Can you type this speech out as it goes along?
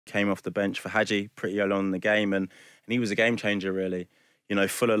came off the bench for Hadji pretty early on in the game, and he was a game changer, really. You know,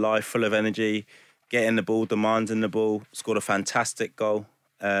 full of life, full of energy, getting the ball, demanding the ball, scored a fantastic goal.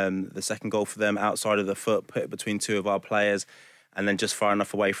 The second goal for them outside of the foot, put it between two of our players, and then just far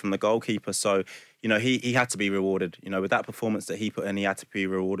enough away from the goalkeeper. So, you know, he had to be rewarded. You know, with that performance that he put in, he had to be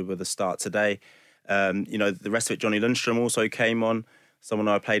rewarded with a start today. You know, the rest of it, Johnny Lundstram also came on, someone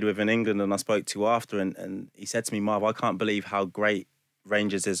I played with in England and I spoke to after, and he said to me, Marv, I can't believe how great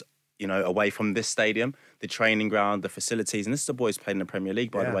Rangers is, you know, away from this stadium, the training ground, the facilities. And this is a boy who's played in the Premier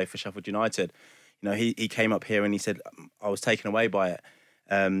League, by the way, for Sheffield United. You know, he came up here and he said, I was taken away by it.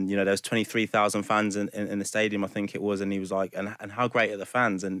 You know, there was 23,000 fans in the stadium, I think it was, and he was like, and how great are the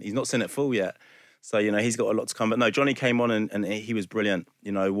fans? And he's not seen it full yet. So, you know, he's got a lot to come. But no, Johnny came on and he was brilliant.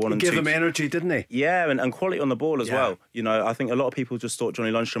 You know, he gave them energy, didn't he? Yeah, and quality on the ball as well. You know, I think a lot of people just thought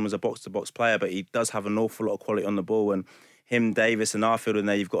Johnny Lundstram was a box-to-box player, but he does have an awful lot of quality on the ball. And him, Davis and Arfield in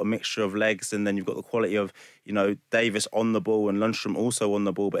there, you've got a mixture of legs, and then you've got the quality of, you know, Davis on the ball and Lundstram also on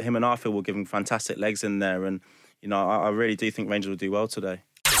the ball. But him and Arfield were giving fantastic legs in there. And, you know, I really do think Rangers will do well today.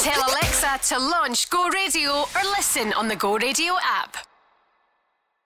 Tell Alexa to launch Go Radio or listen on the Go Radio app.